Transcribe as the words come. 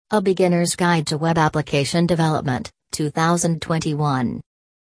A Beginner's Guide to Web Application Development, 2021.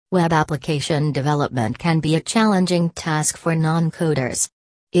 Web application development can be a challenging task for non-coders.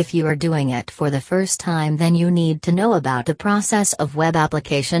 If you are doing it for the first time, then you need to know about the process of web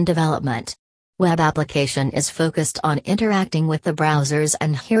application development. Web application is focused on interacting with the browsers,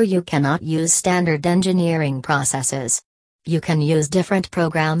 and here you cannot use standard engineering processes. You can use different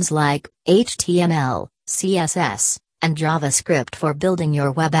programs like HTML, CSS, and JavaScript for building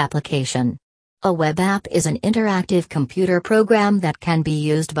your web application. A web app is an interactive computer program that can be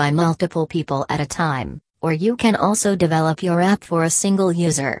used by multiple people at a time, or you can also develop your app for a single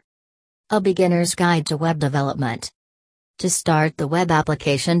user. A Beginner's Guide to Web Development. To start the web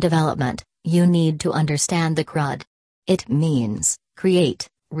application development, you need to understand the CRUD. It means create,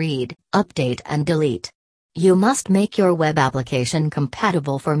 read, update and delete. You must make your web application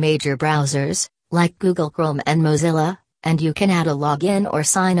compatible for major browsers, like Google Chrome and Mozilla, and you can add a login or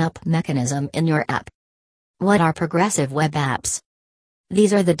sign-up mechanism in your app. What are progressive web apps?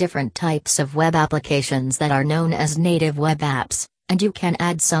 These are the different types of web applications that are known as native web apps, and you can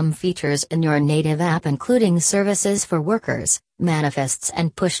add some features in your native app, including services for workers, manifests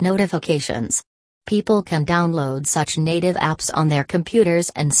and push notifications. People can download such native apps on their computers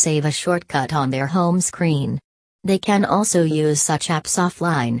and save a shortcut on their home screen. They can also use such apps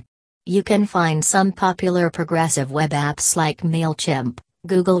offline. You can find some popular progressive web apps like MailChimp,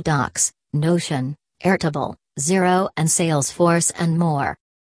 Google Docs, Notion, Airtable, Xero and Salesforce and more.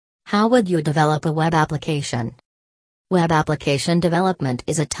 How would you develop a web application? Web application development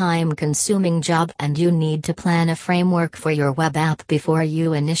is a time-consuming job, and you need to plan a framework for your web app before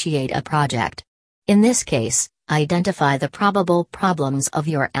you initiate a project. In this case, identify the probable problems of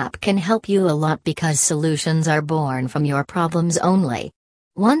your app can help you a lot, because solutions are born from your problems only.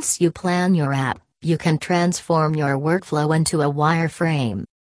 Once you plan your app, you can transform your workflow into a wireframe.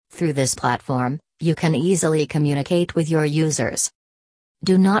 Through this platform, you can easily communicate with your users.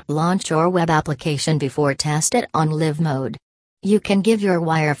 Do not launch your web application before test it on live mode. You can give your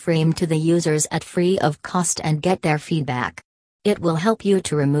wireframe to the users at free of cost and get their feedback. It will help you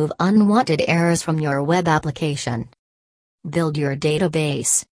to remove unwanted errors from your web application. Build your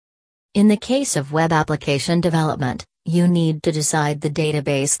database. In the case of web application development, you need to decide the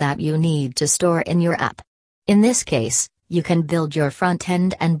database that you need to store in your app. In this case, you can build your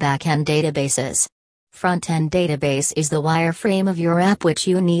front-end and back-end databases. Front-end database is the wireframe of your app, which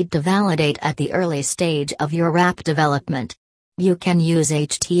you need to validate at the early stage of your app development. You can use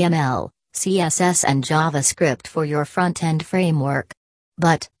HTML, CSS and JavaScript for your front-end framework.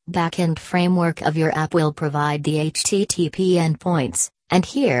 But, back-end framework of your app will provide the HTTP endpoints, and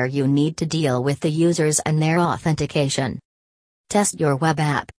here you need to deal with the users and their authentication. Test your web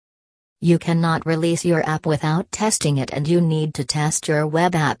app. You cannot release your app without testing it, and you need to test your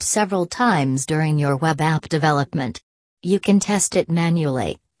web app several times during your web app development. You can test it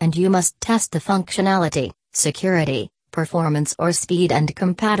manually, and you must test the functionality, security, performance or speed and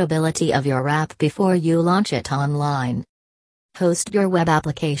compatibility of your app before you launch it online. Host your web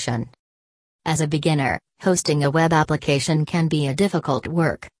application. As a beginner, hosting a web application can be a difficult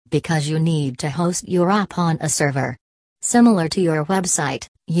work, because you need to host your app on a server. Similar to your website,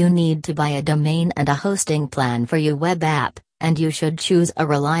 you need to buy a domain and a hosting plan for your web app, and you should choose a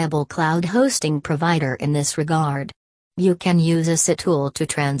reliable cloud hosting provider in this regard. You can use a SaaS tool to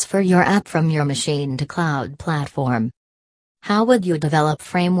transfer your app from your machine to cloud platform. How would you develop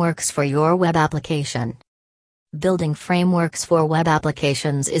frameworks for your web application? Building frameworks for web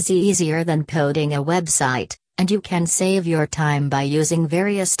applications is easier than coding a website, and you can save your time by using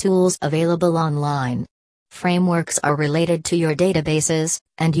various tools available online. Frameworks are related to your databases,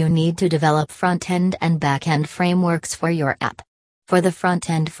 and you need to develop front-end and back-end frameworks for your app. For the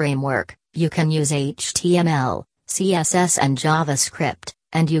front-end framework, you can use HTML, CSS and JavaScript,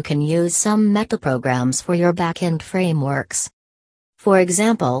 and you can use some metaprograms for your back-end frameworks. For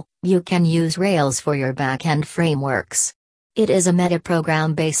example, you can use Rails for your back-end frameworks. It is a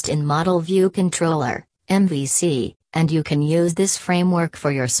metaprogram based in Model View Controller, MVC, and you can use this framework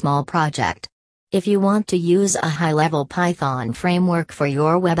for your small project. If you want to use a high-level Python framework for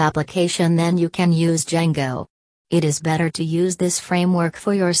your web application, then you can use Django. It is better to use this framework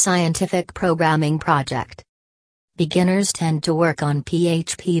for your scientific programming project. Beginners tend to work on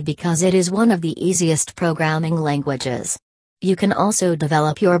PHP because it is one of the easiest programming languages. You can also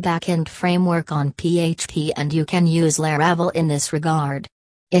develop your backend framework on PHP, and you can use Laravel in this regard.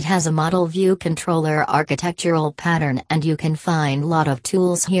 It has a model view controller architectural pattern, and you can find lot of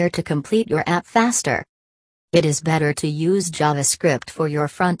tools here to complete your app faster. It is better to use JavaScript for your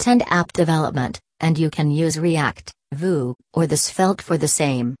front-end app development, and you can use React, Vue, or the Svelte for the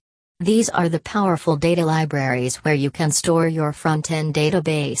same. These are the powerful data libraries where you can store your front-end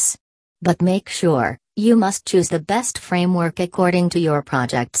database. But make sure, you must choose the best framework according to your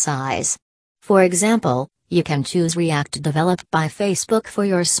project size. For example, you can choose React developed by Facebook for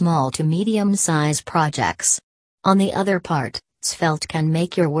your small to medium-size projects. On the other part, Svelte can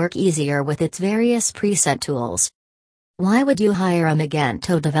make your work easier with its various preset tools. Why would you hire a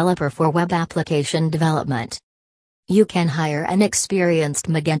Magento developer for web application development? You can hire an experienced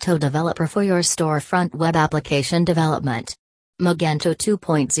Magento developer for your storefront web application development. Magento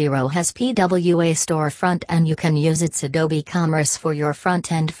 2.0 has PWA storefront and you can use its Adobe Commerce for your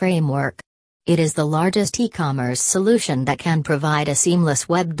front-end framework. It is the largest e-commerce solution that can provide a seamless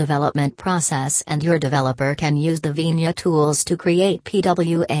web development process, and your developer can use the Venia tools to create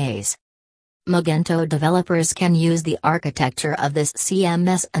PWAs. Magento developers can use the architecture of this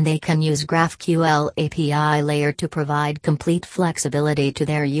CMS, and they can use GraphQL API layer to provide complete flexibility to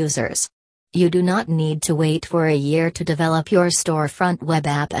their users. You do not need to wait for a year to develop your storefront web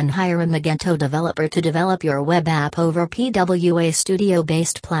app and hire a Magento developer to develop your web app over PWA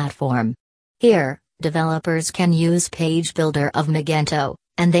Studio-based platform. Here, developers can use Page Builder of Magento,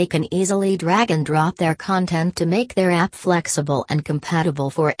 and they can easily drag and drop their content to make their app flexible and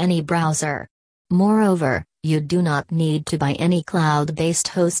compatible for any browser. Moreover, you do not need to buy any cloud-based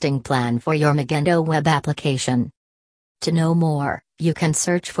hosting plan for your Magento web application. To know more, you can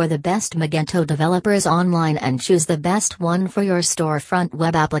search for the best Magento developers online and choose the best one for your storefront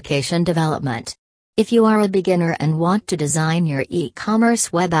web application development. If you are a beginner and want to design your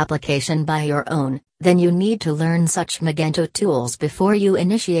e-commerce web application by your own, then you need to learn such Magento tools before you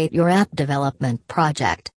initiate your app development project.